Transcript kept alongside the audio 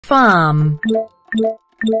Farm.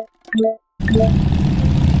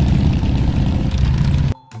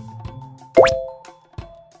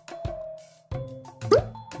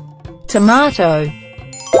 Tomato.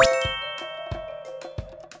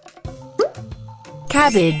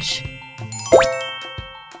 Cabbage.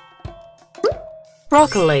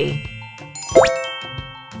 Broccoli.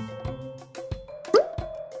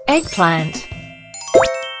 Eggplant.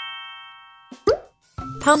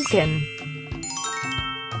 Pumpkin.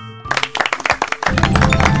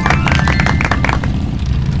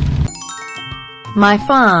 My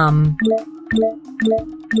farm.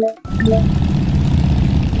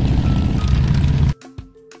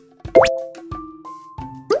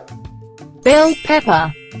 Bell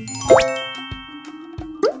pepper.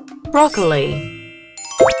 Broccoli.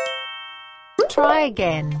 Try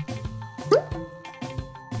again.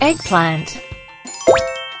 Eggplant.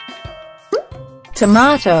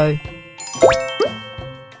 Tomato.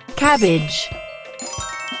 Cabbage.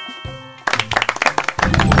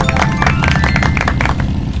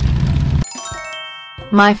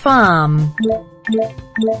 My farm.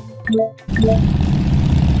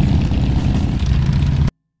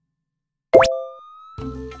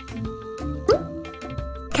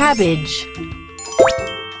 Cabbage.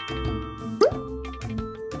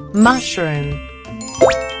 Mushroom.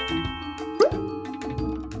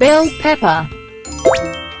 Bell pepper.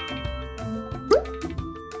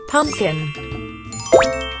 Pumpkin.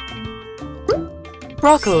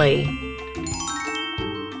 Broccoli.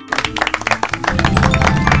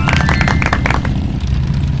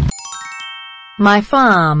 My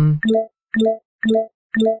farm.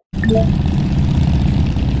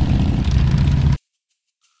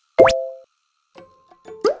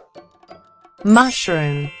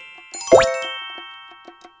 Mushroom.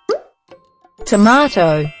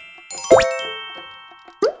 Tomato.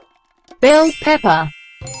 Bell pepper.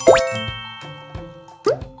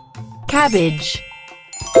 Cabbage.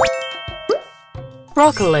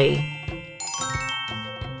 Broccoli.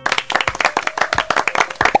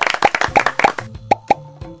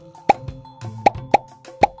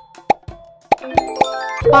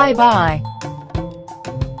 Bye-bye.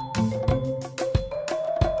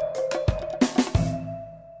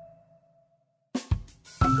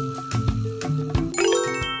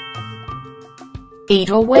 Eat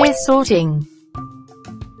or wear sorting.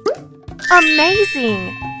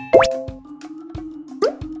 Amazing!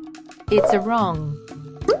 It's a wrong.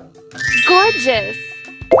 Gorgeous!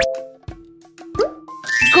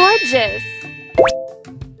 Gorgeous!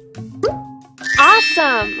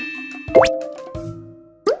 Awesome!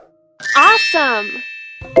 Awesome!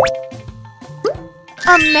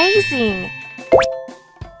 Amazing!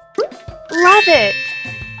 Love it!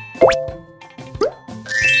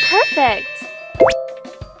 Perfect!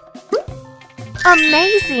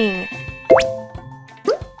 Amazing!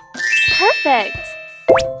 Perfect!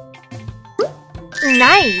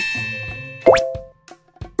 Nice!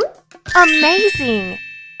 Amazing!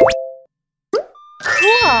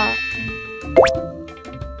 Cool!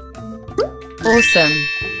 Awesome.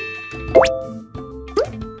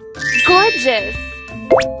 Gorgeous!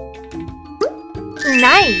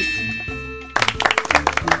 Nice!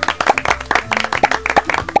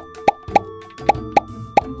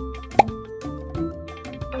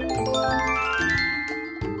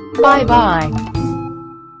 Bye-bye.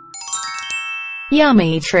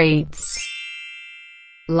 Yummy treats.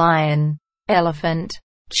 Lion, elephant,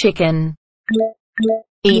 chicken.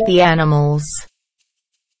 Eat the animals.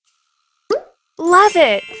 Love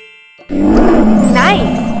it!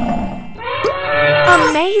 Nice!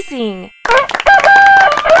 Amazing!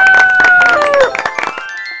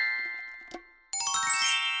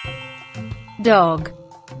 Dog,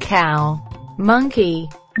 cow, monkey.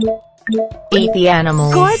 Eat the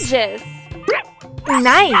animals. Gorgeous!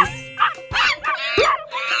 Nice!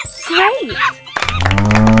 Great!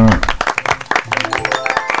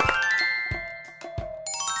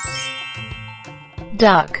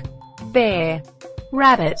 Duck, bear,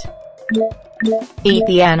 rabbit. Eat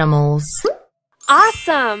the animals.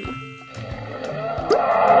 Awesome!